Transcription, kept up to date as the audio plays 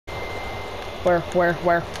Where?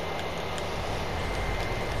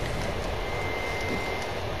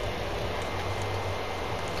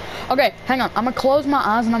 Okay, hang on. I'm gonna close my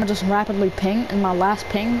eyes and I'm gonna just rapidly ping. And my last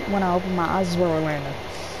ping, when I open my eyes, is where we're landing.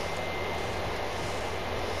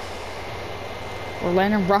 We're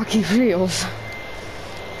landing Rocky Fields.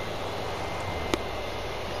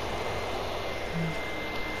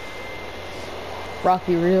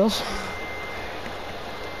 Rocky Reels.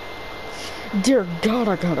 Dear God,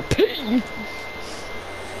 I gotta pee.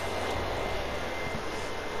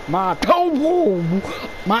 My toe,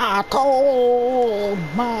 my toe,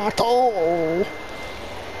 my toe.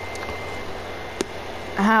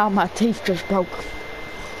 Ow, my teeth just broke.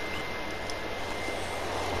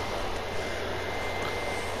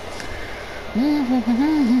 Moving,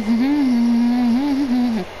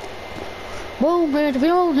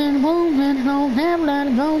 moving, never let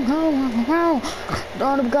it go.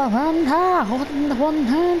 Don't go on high, holding the one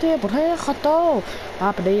hand, but hey, hot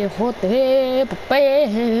Papa did what the hell,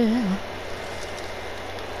 baby.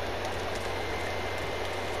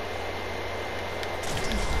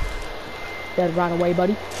 Dead right away,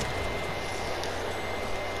 buddy.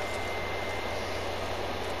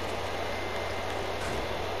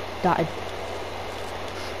 Died.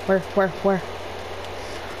 Where?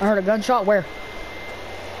 I heard a gunshot. Where?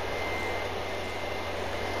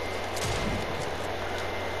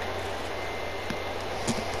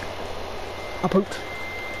 I pooped.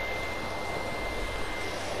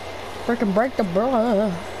 Freaking break the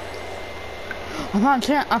umbrella. I found a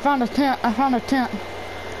tent. I found a tent.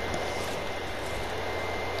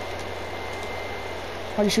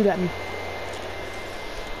 Why'd you shoot at me?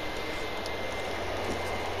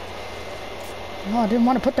 No, I didn't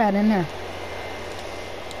want to put that in there.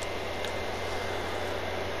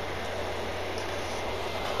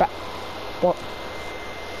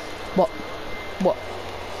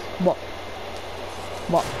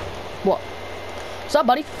 What? What's up,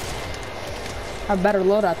 buddy? I have a better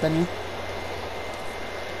loadout than you.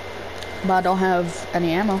 But I don't have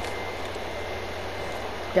any ammo.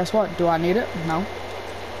 Guess what? Do I need it? No.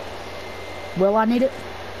 Will I need it?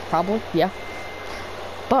 Probably, yeah.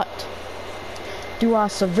 But do I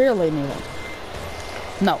severely need it?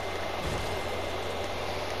 No.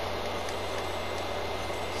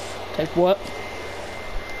 Take what?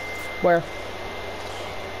 Where?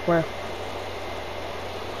 Where?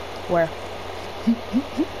 Where?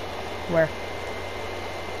 Where?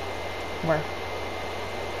 Where?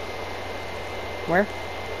 Where?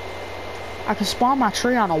 I can spawn my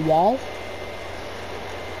tree on a wall?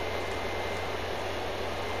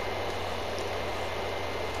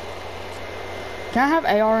 Can I have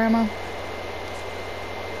AR ammo?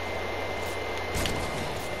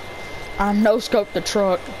 I no-scoped the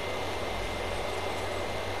truck.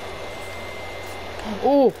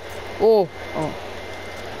 Oh.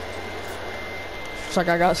 It's like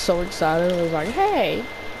I got so excited. I was like, hey.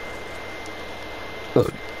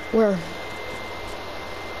 Where?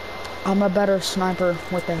 I'm a better sniper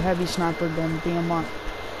with a heavy sniper than BM1.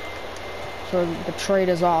 So the trade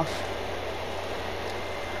is off.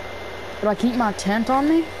 Did I keep my tent on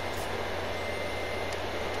me?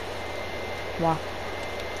 Wow.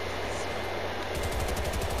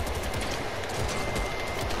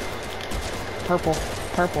 Purple.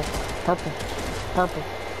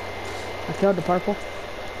 I killed the purple.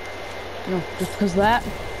 No, just because of that.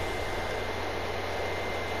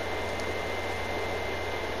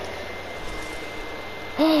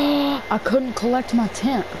 I couldn't collect my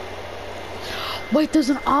tent. Wait, there's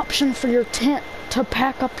an option for your tent to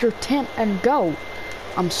pack up your tent and go.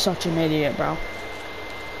 I'm such an idiot, bro.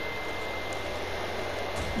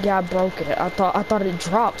 Yeah, I broke it. I thought it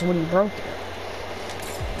dropped when he broke it.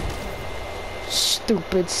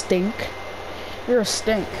 Stupid stink. You're a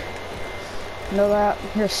stink. You know that?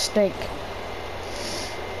 You're a stink.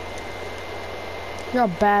 You're a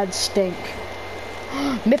bad stink.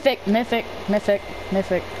 Mythic.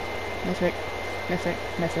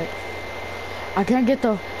 I can't get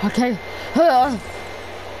the... Okay.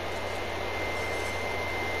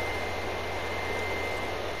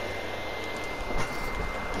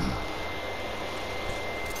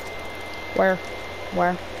 Where?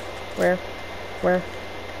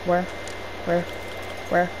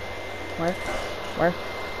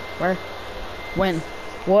 When?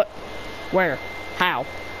 What? Where? How?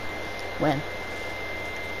 When?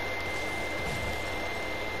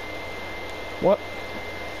 What?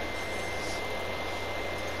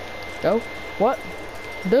 Go? What?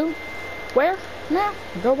 Do? Where? Now?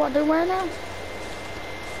 Go what? Do where now?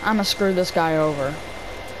 I'ma screw this guy over.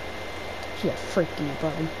 Yeah, freak you,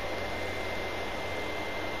 buddy.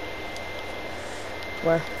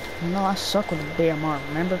 Where? No, I suck with the DMR,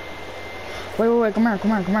 remember? Wait, come here,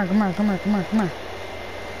 come here, come here, come here, come here, come here, come here.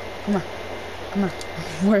 Come here, come here.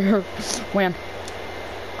 Where? When?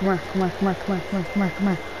 Come here, come here, come here, come here, come here, come here, come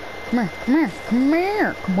here. Come here, come here, come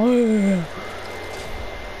here, come here.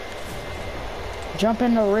 Jump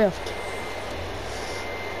in the rift.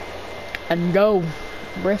 And go.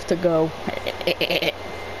 Rift to go.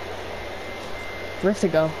 Rift to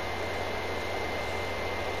go.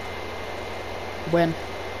 When?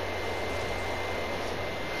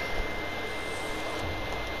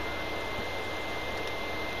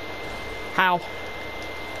 How?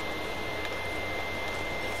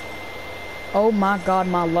 Oh my god,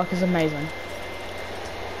 my luck is amazing.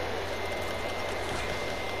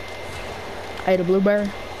 I ate a blueberry.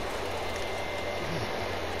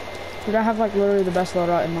 Dude, I have like literally the best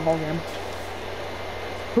loadout in the whole game.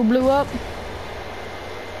 Who blew up?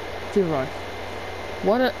 Leroy.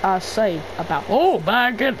 What did I say about? Oh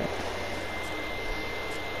my goodness.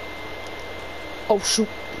 Oh shoot.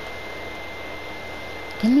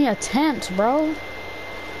 Give me a tent, bro.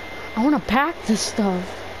 I want to pack this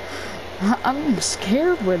stuff. I'm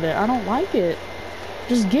scared with it. I don't like it.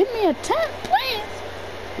 Just give me a tent,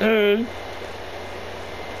 please.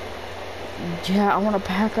 Yeah, I want to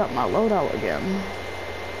pack up my loadout again.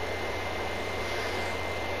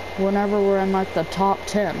 Whenever we're in like the top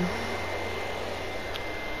 10.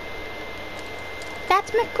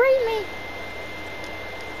 That's McCreamy.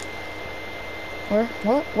 Where?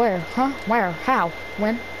 What? Where? Huh? Where? How?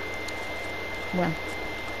 When? When?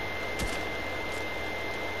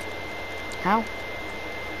 How?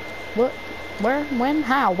 What? Where? When?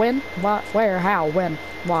 How? When? What? Where? How? When?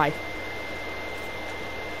 Why?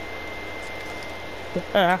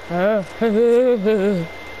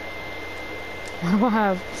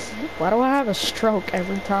 Why do I have a stroke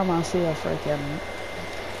every time I see a freaking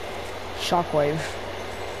shockwave?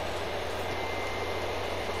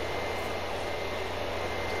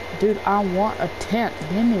 Dude, I want a tent.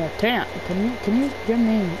 Give me a tent. Can you give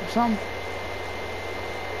me some?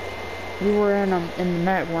 You were in the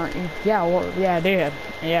net, weren't you? Yeah, yeah, I did.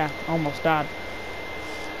 Yeah, almost died.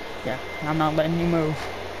 Yeah, I'm not letting you move.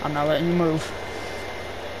 I'm not letting you move.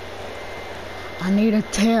 I need a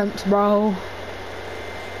tent, bro.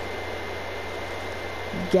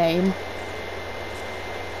 Game.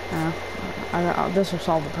 This will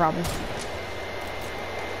solve the problem.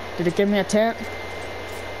 Did it give me a tent?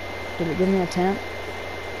 Did it give me a tent?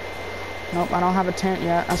 Nope, I don't have a tent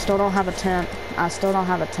yet. I still don't have a tent. I still don't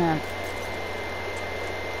have a tent.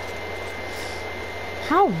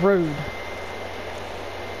 How rude.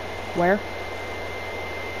 Where?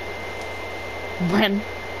 When?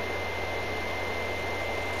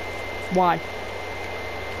 Why?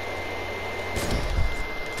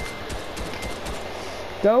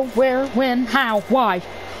 Go, where, when, how, why?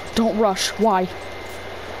 Don't rush, why?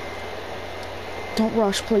 Don't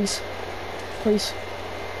rush, please. Please.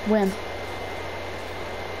 When?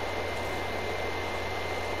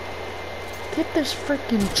 Get this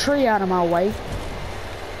freaking tree out of my way.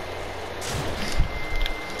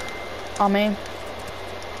 I mean,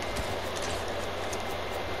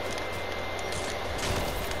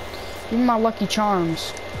 give me my Lucky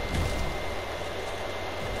Charms.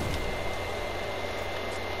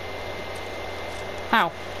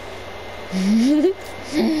 How?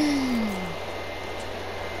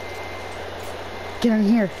 Get in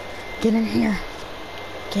here. Get in here.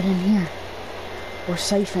 Get in here. We're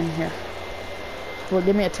safe in here. Will it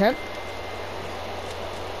give me a tent?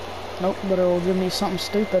 Nope, but it will give me something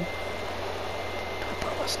stupid.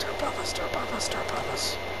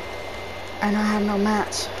 Turbo-bus. And I have no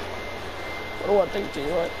mats. What do I think to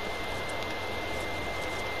do?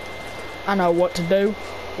 I know what to do.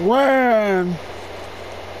 Run!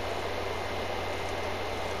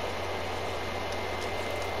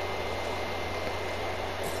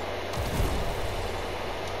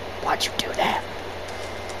 Why'd you do that?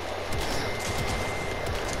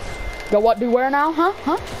 Go what, do where now, huh?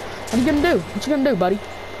 What are you gonna do? What you gonna do, buddy?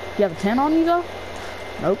 You have a 10 on you, though?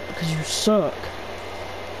 Nope, because you suck.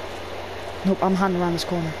 Nope, I'm hiding around this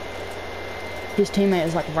corner. His teammate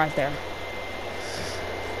is, like, right there.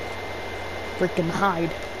 Freaking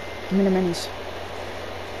hide. Give me the minis.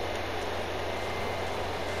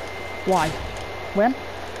 Why? When?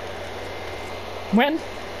 When?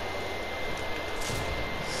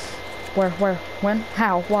 Where? When?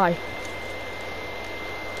 How? Why?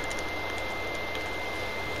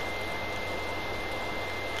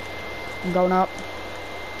 I'm going up.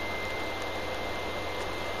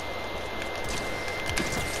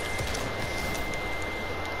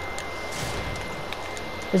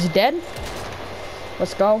 Is he dead?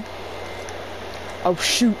 Let's go. Oh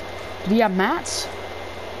shoot. Do you have mats?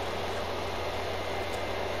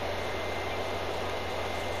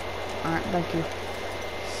 Alright, thank you.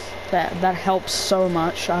 That helps so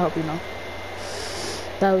much, I hope you know.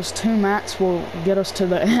 Those 2 mats will get us to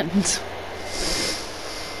the end.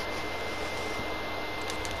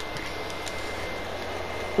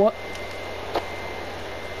 What?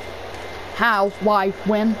 How? Why?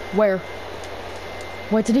 When? Where?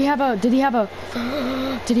 Wait, he had a,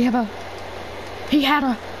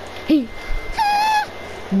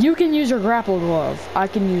 you can use your grapple glove. I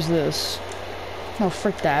can use this. No,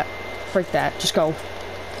 frick that. Frick that. Just go.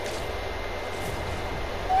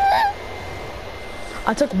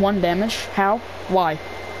 I took 1 damage. How? Why?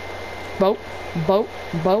 Boat. Boat.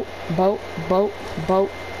 Boat. Boat. Boat.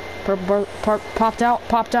 Boat. Popped out.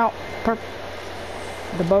 Popped out.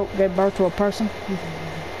 The boat gave birth to a person.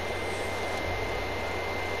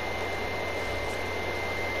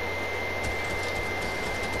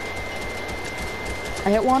 I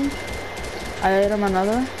hit one. I hit him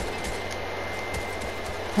another.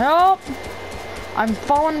 Help! I'm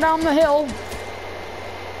falling down the hill.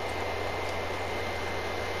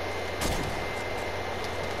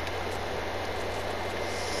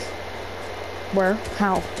 Where?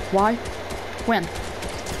 How? Why? When?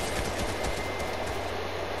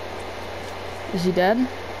 Is he dead?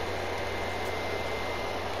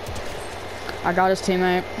 I got his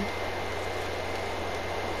teammate.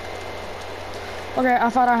 Okay, I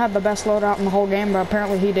thought I had the best loadout in the whole game, but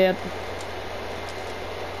apparently he did.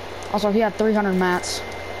 Also, he had 300 mats.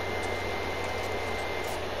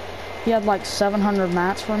 He had like 700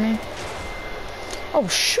 mats for me. Oh,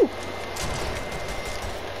 shoot.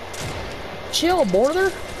 Chill,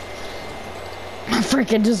 border.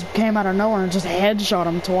 Freaking just came out of nowhere and just headshot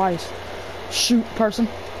him twice. Shoot, person.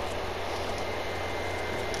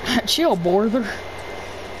 Chill, border.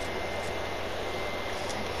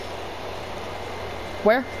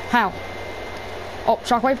 Where? How? Oh,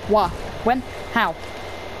 shockwave? Why? When? How?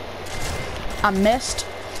 I missed.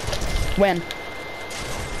 When?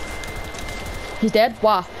 He's dead?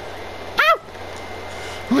 Why? Ow!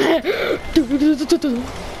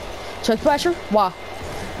 Chest pressure? Why?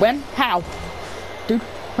 When? How? Dude,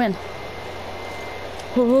 when?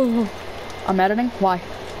 I'm editing? Why?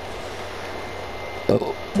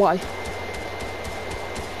 Why?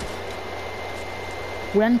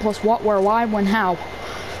 When plus what, where, why, when, how?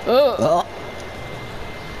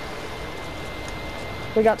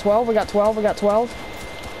 We got 12, we got 12, we got 12.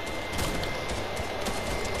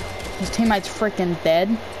 His teammate's freaking dead.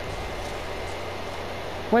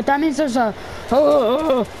 Wait, that means there's a...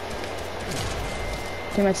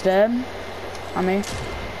 Teammate's dead. I mean,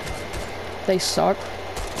 they suck.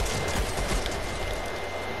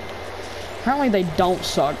 Apparently they don't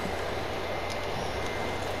suck.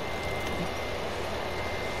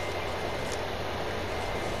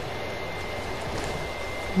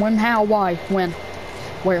 When, how, why, when,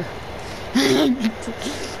 where?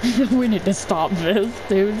 We need to stop this,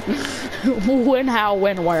 dude. When, how,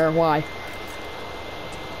 when, where, why?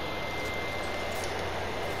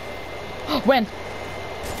 When?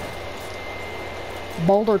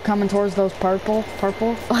 Boulder coming towards those purple.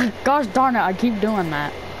 Gosh darn it, I keep doing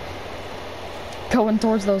that. Going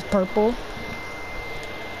towards those purple.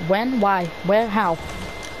 When, why, where, how?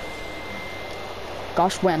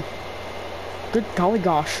 Gosh, when? Good golly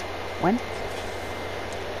gosh. When?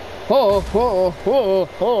 Oh.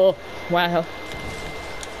 Wow.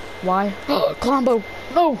 Why? Colombo!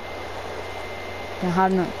 No! Can I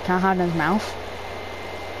hide in his mouth?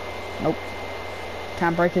 Nope.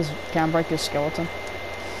 Can I break his skeleton?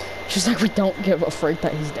 Just like we don't give a freak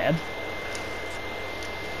that he's dead.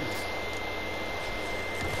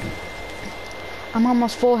 I'm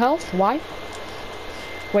almost full health. Why?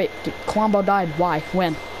 Wait, Colombo died. Why?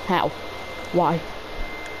 When? How? Why?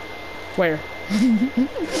 Where?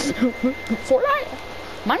 Fortnite?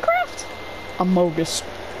 Minecraft? Amogus.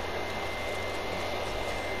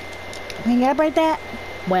 Can you break that?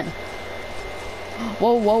 When?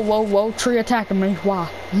 Whoa, tree attacking me. Why?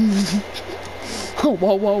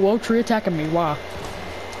 Whoa, tree attacking me. Why?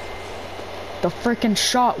 The freaking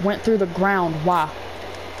shot went through the ground. Why?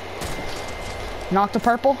 Knocked the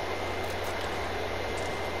purple?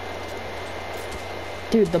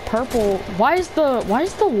 Dude, the purple, why is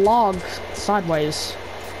the log sideways?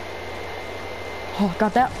 Oh,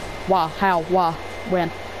 got that? Why? How? Why?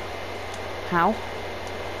 When? How?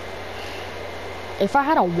 If I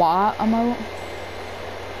had a why emote,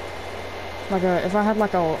 if I had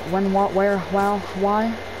like a when, what, where, wow,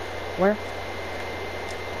 why, where,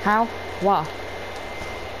 how, why,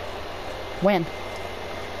 when,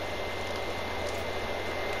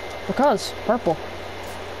 because purple.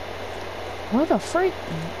 What the freak?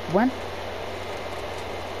 When?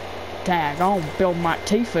 Daggone, build my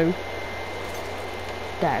Tifu.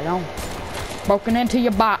 Daggone. Broken into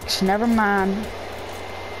your box, never mind.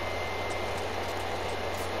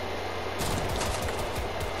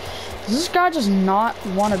 Does this guy just not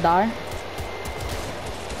want to die?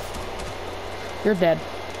 You're dead.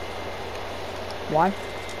 Why?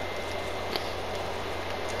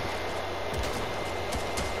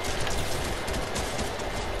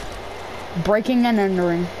 Breaking and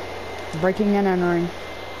entering. Breaking and entering.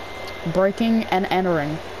 Breaking and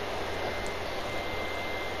entering.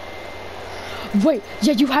 Wait,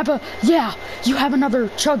 yeah, you have another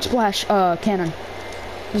chug splash cannon.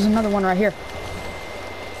 There's another one right here.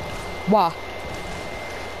 Wow.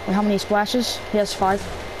 Wait, how many splashes? He has 5.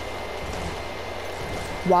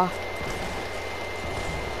 Wow.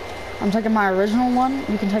 I'm taking my original one.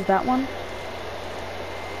 You can take that one.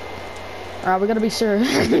 Alright, we gotta be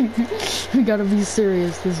serious. We gotta be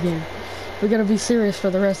serious this game. We gotta be serious for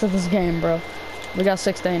the rest of this game, bro. We got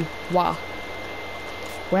 16. Wow.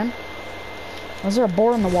 When? Was there a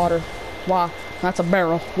boar in the water? Wow. That's a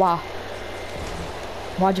barrel. Wow.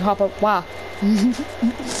 Why'd you hop up? Wow.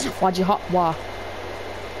 Why'd you hop? Wow.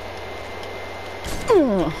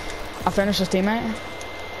 I finished his teammate.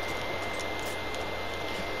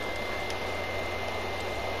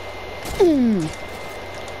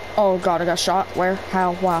 Oh god, I got shot. Where?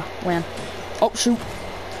 How? Why? When? Oh shoot.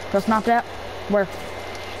 Just knocked out. Where?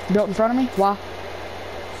 Built in front of me? Why? I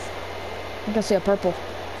think I see a purple.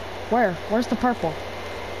 Where? Where's the purple?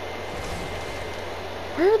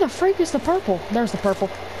 Where the freak is the purple? There's the purple.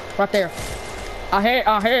 Right there. I'm here.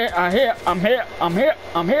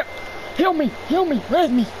 Heal me. Res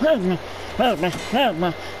me.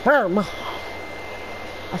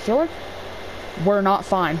 I feel like we're not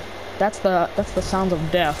fine. That's the sounds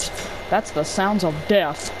of death. That's the sounds of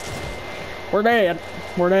death. We're dead.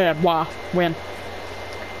 Why? When?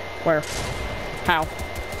 Where? How?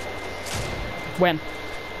 When?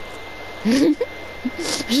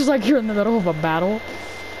 It's just like you're in the middle of a battle.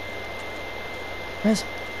 Yes.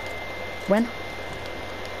 When?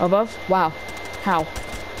 Above? Wow. How?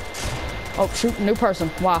 Oh, shoot, new person.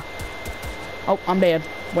 Wow. Oh, I'm dead.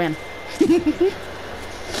 When?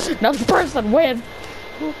 Another person. When?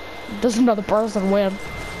 Does another person win?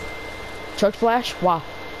 Chug splash? Wow.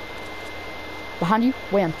 Behind you?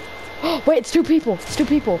 When? Wait, it's 2 people. It's 2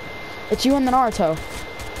 people. It's you and the Naruto.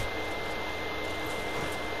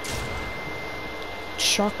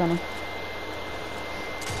 Shotgunner.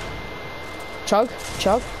 Chug?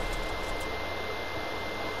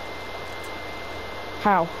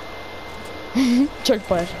 How? Chug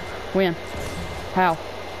splash. When? How?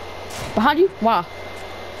 Behind you? Wow.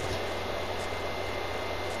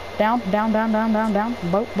 Down.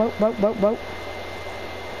 Boat.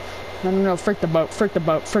 No, freak the boat.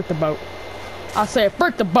 I said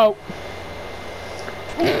freak the boat.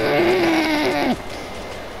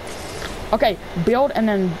 Okay, build and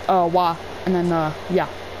then, why? And then, yeah.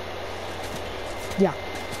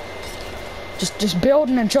 Just build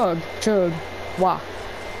and then chug. Why?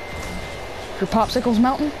 Your popsicle's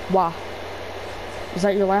melting? Why? Is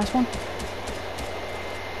that your last one?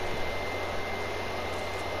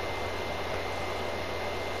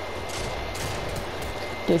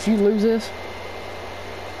 If you lose this,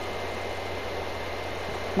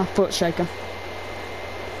 my foot's shaking.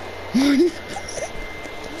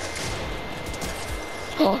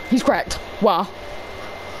 Oh, he's cracked. Wow.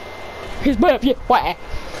 He's above you. Why?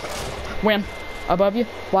 When? Above you?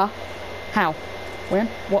 Why? How? When?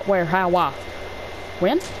 What? Where? How? Why?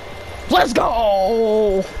 When? Let's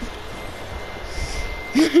go!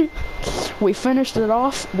 We finished it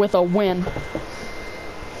off with a win.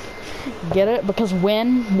 Get it? Because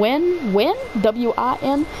win?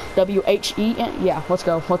 W-I-N? W-H-E-N? Yeah, let's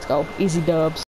go. Easy dubs.